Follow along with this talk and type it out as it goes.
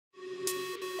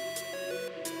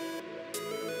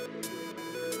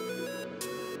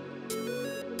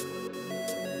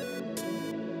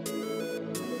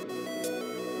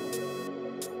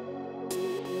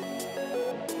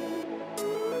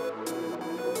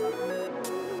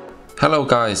Hello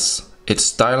guys,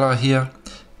 it's Styler here,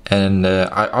 and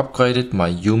I upgraded my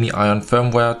UMI IRON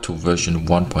firmware to version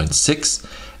 1.6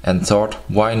 and thought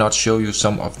why not show you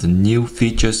some of the new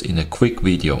features in a quick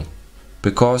video.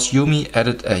 Because UMI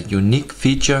added a unique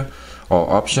feature or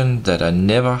option that I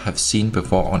never have seen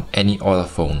before on any other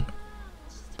phone.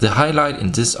 The highlight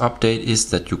in this update is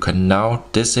that you can now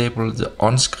disable the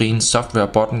on-screen software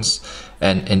buttons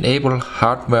and enable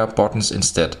hardware buttons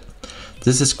instead.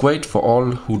 This is great for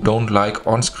all who don't like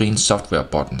on-screen software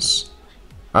buttons.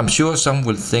 I'm sure some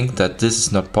will think that this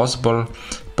is not possible,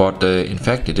 but in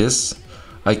fact it is.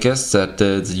 I guess that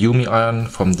the UMI IRON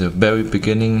from the very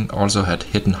beginning also had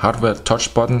hidden hardware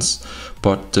touch buttons,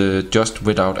 but just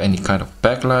without any kind of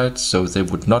backlight, so they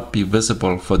would not be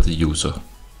visible for the user.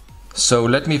 So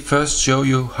let me first show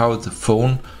you how the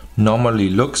phone normally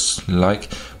looks like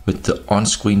with the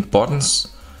on-screen buttons.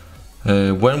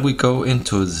 When we go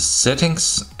into the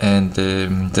settings and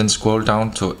then scroll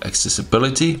down to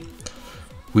accessibility,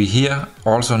 we here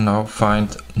also now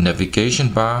find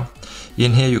navigation bar.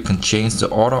 In here you can change the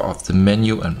order of the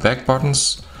menu and back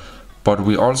buttons, but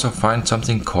we also find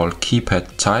something called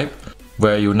keypad type,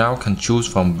 where you now can choose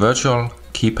from virtual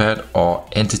keypad or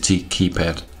entity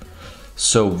keypad.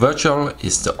 So virtual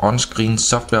is the on-screen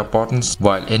software buttons,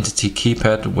 while entity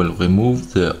keypad will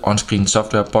remove the on-screen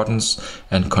software buttons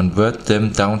and convert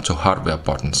them down to hardware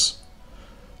buttons.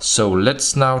 So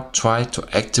let's now try to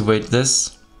activate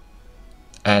this,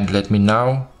 and let me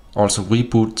now also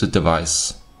reboot the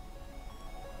device.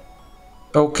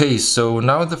 Okay, so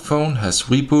now the phone has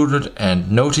rebooted,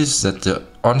 and notice that the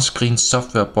on-screen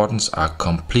software buttons are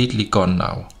completely gone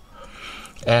now.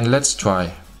 And let's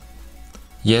try.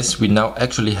 Yes, we now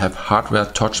actually have hardware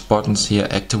touch buttons here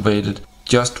activated,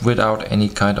 just without any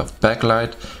kind of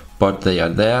backlight, but they are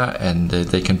there and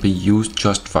they can be used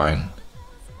just fine.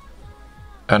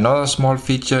 Another small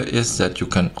feature is that you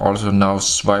can also now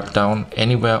swipe down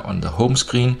anywhere on the home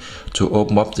screen to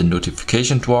open up the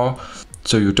notification drawer,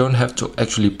 so you don't have to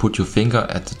actually put your finger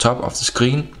at the top of the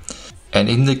screen. And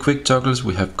in the quick toggles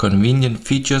we have convenient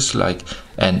features like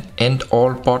an end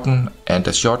all button and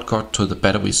a shortcut to the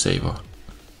battery saver.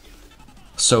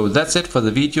 So that's it for the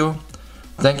video.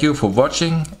 Thank you for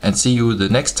watching and see you the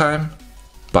next time.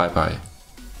 Bye bye.